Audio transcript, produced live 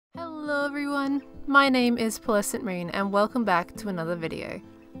Hello everyone, my name is Pearlescent Moon and welcome back to another video.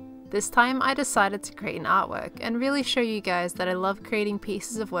 This time I decided to create an artwork and really show you guys that I love creating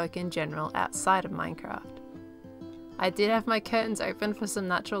pieces of work in general outside of Minecraft. I did have my curtains open for some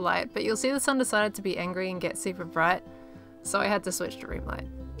natural light, but you'll see the sun decided to be angry and get super bright, so I had to switch to room light.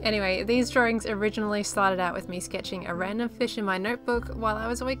 Anyway, these drawings originally started out with me sketching a random fish in my notebook while I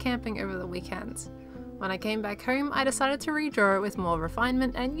was away camping over the weekends. When I came back home, I decided to redraw it with more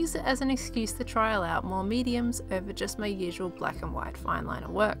refinement and use it as an excuse to trial out more mediums over just my usual black and white fineliner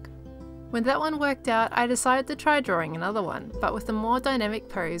work. When that one worked out, I decided to try drawing another one, but with a more dynamic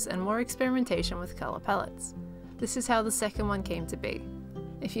pose and more experimentation with colour palettes. This is how the second one came to be.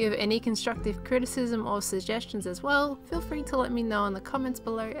 If you have any constructive criticism or suggestions as well, feel free to let me know in the comments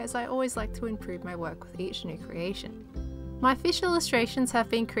below, as I always like to improve my work with each new creation. My fish illustrations have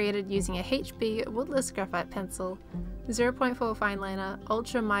been created using a HB woodless-graphite pencil, 0.4 fineliner,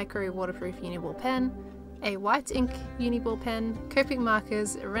 ultra micro waterproof uniball pen, a white ink uniball pen, Copic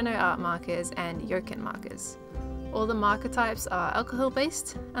markers, Reno Art Markers, and Yoken markers. All the marker types are alcohol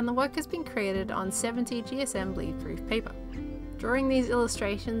based, and the work has been created on 70 GSM bleedproof paper. Drawing these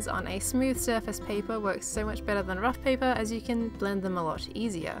illustrations on a smooth surface paper works so much better than rough paper, as you can blend them a lot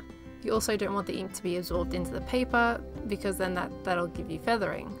easier. You also don't want the ink to be absorbed into the paper, because then that'll give you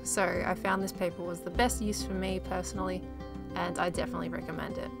feathering. So I found this paper was the best use for me personally, and I definitely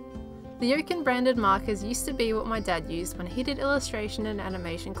recommend it. The Yoken branded markers used to be what my dad used when he did illustration and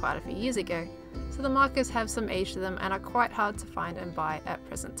animation quite a few years ago, so the markers have some age to them and are quite hard to find and buy at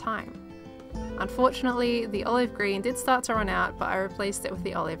present time. Unfortunately, the olive green did start to run out, but I replaced it with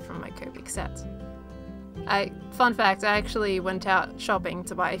the olive from my Copic set. Fun fact, I actually went out shopping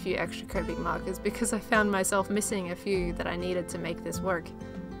to buy a few extra Copic markers because I found myself missing a few that I needed to make this work.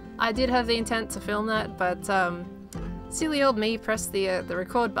 I did have the intent to film that, but silly old me pressed the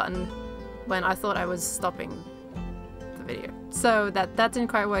record button when I thought I was stopping the video. So that didn't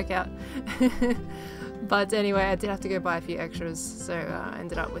quite work out. But anyway, I did have to go buy a few extras, so I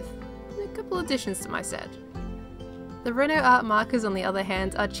ended up with a couple additions to my set. The Reno Art Markers, on the other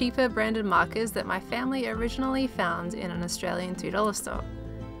hand, are cheaper branded markers that my family originally found in an Australian $2 store.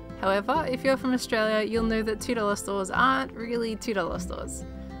 However, if you're from Australia, you'll know that $2 stores aren't really $2 stores.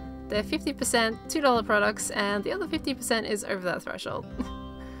 They're 50% $2 products, and the other 50% is over that threshold.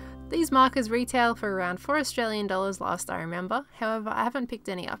 These markers retail for around $4 Australian last I remember, however I haven't picked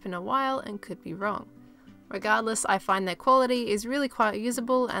any up in a while and could be wrong. Regardless, I find their quality is really quite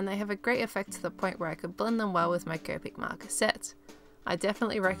usable, and they have a great effect to the point where I could blend them well with my Copic marker set. I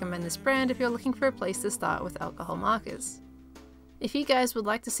definitely recommend this brand if you're looking for a place to start with alcohol markers. If you guys would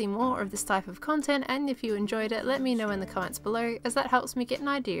like to see more of this type of content, and if you enjoyed it, let me know in the comments below, as that helps me get an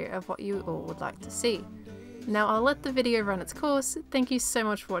idea of what you all would like to see. Now I'll let the video run its course. Thank you so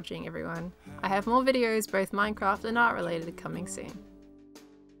much for watching, everyone. I have more videos, both Minecraft and art related, coming soon.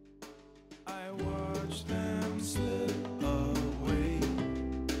 I watch them slip away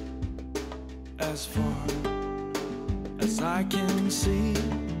as far as I can see.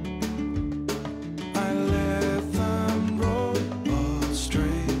 I let them roll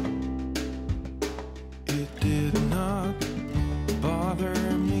astray. It did not bother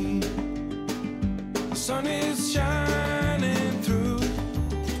me. The sun is shining through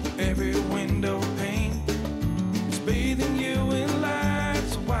every window pane. It's bathing you in light,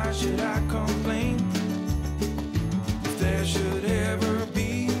 so why should I complain? If there should ever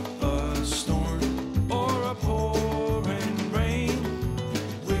be a storm or a pouring rain,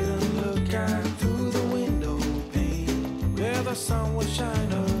 wait and look out through the window pane where the sun will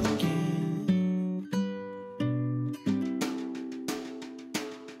shine again.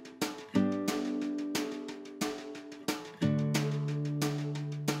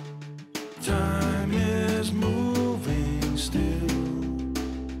 Time is moving still,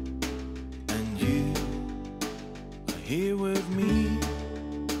 and you are here with me.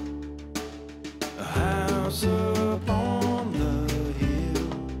 A house upon the hill,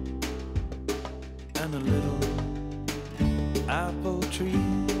 and a little apple tree.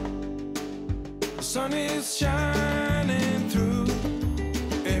 The sun is shining through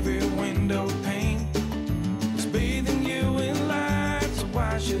every window pane. It's bathing you in light, so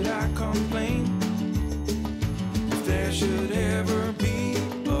why should I complain? If there should ever be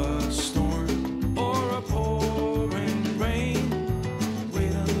a storm or a pouring rain,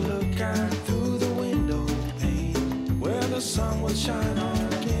 wait and look out through the window pane where the sun will shine again.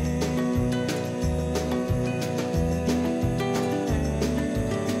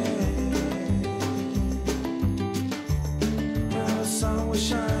 Where the sun will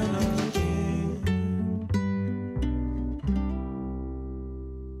shine again.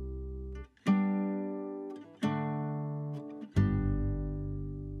 'Cause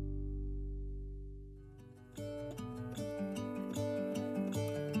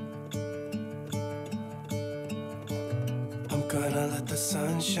let the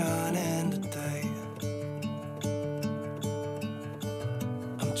sun shine in today.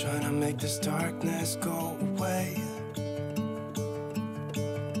 I'm trying to make this darkness go away.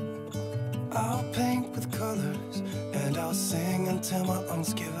 I'll paint with colors and I'll sing until my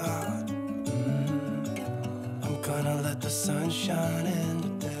lungs give out. I'm gonna let the sun shine in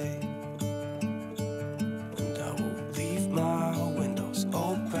today. And I will leave my windows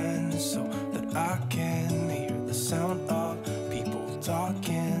open so that I can hear the sound of people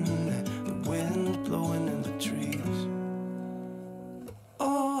talking and the wind blowing in the trees.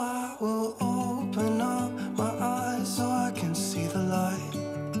 Oh, I will open up my eyes so I can see the light.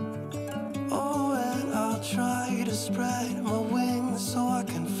 Oh, and I'll try to spread my wings so I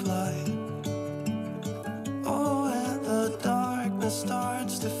can fly. Oh, and the darkness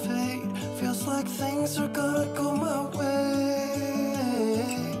starts to fade. Feels like things are gonna go my way.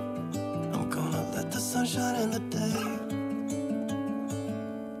 I'm gonna let the sun shine in the day.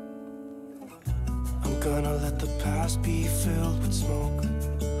 I'm gonna let the past be filled with smoke.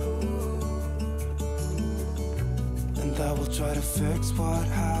 And I will try to fix what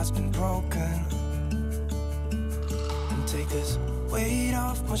has been broken. And take this weight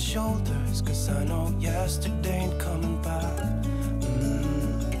off my shoulders, 'cause I know yesterday ain't coming back.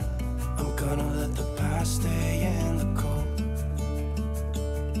 I'm gonna let the past stay in the cold.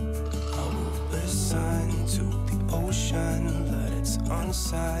 I will listen to the ocean, let its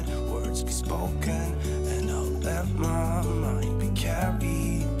unsaid words be spoken. And I'll let my mind be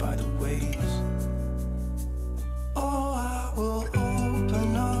carried by the waves. Oh, I will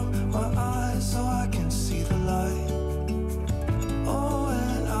open up my eyes so I can see the light. Oh,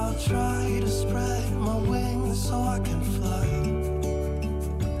 and I'll try to spread my wings so I can fly.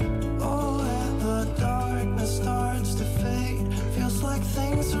 Oh, and the darkness starts to fade. Feels like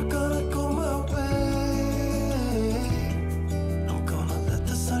things are gonna go my way. I'm gonna let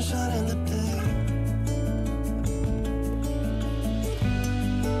the sun shine in the day.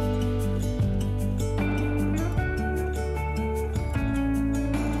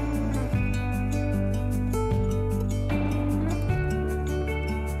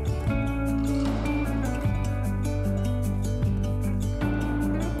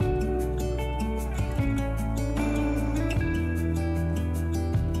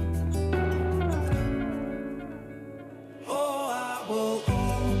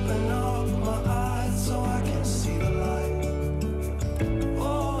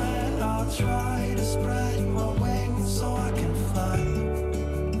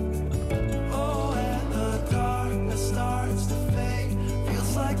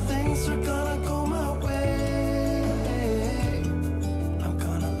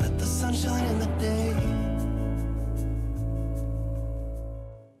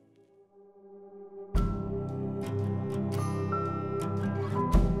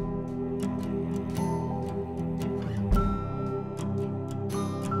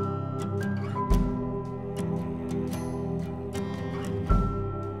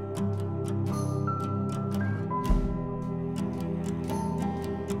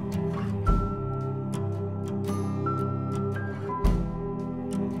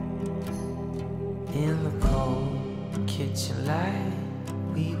 In the cold kitchen light,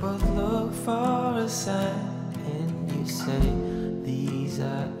 we both look for a sign, and you say, these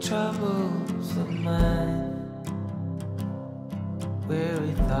are troubles of mine.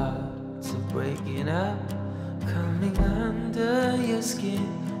 Weary thoughts of breaking up, coming under your skin.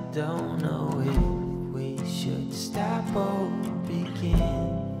 Don't know if we should stop or begin.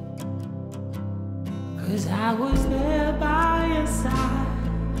 'Cause I was there by your side,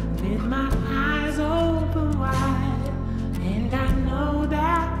 with my eyes open wide, and I know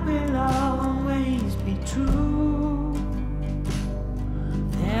that will always be true.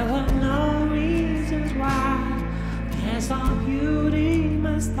 There were no reasons why, yes, all beauty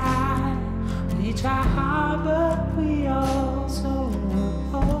must die. We try hard, but we also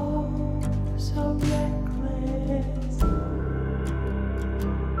oh, so reckless,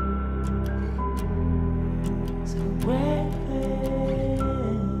 so reckless.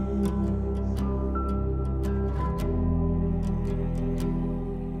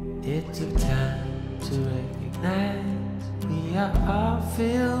 It took time to recognize we are all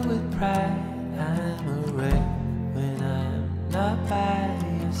filled with pride. I'm a wreck when I'm not by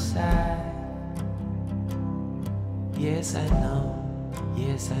your side. Yes, I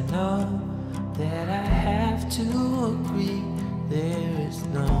know that I have to agree. There is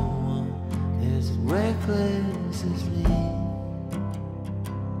no one as reckless as me.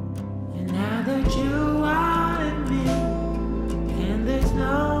 And now that you are in me, and there's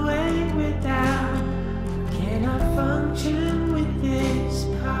no way without, cannot function within.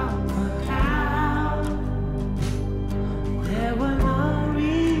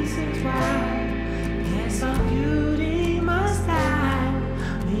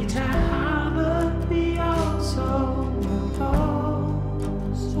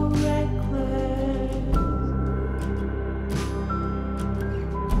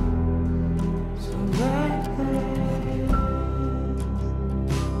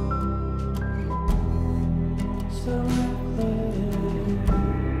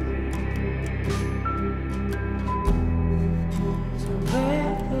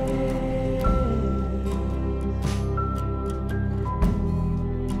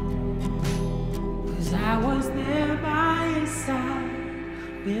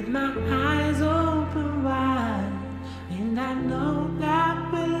 with my eyes open wide, and I know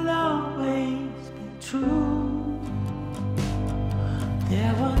that will always be true.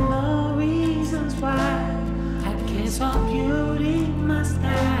 There were no reasons why I guess all beauty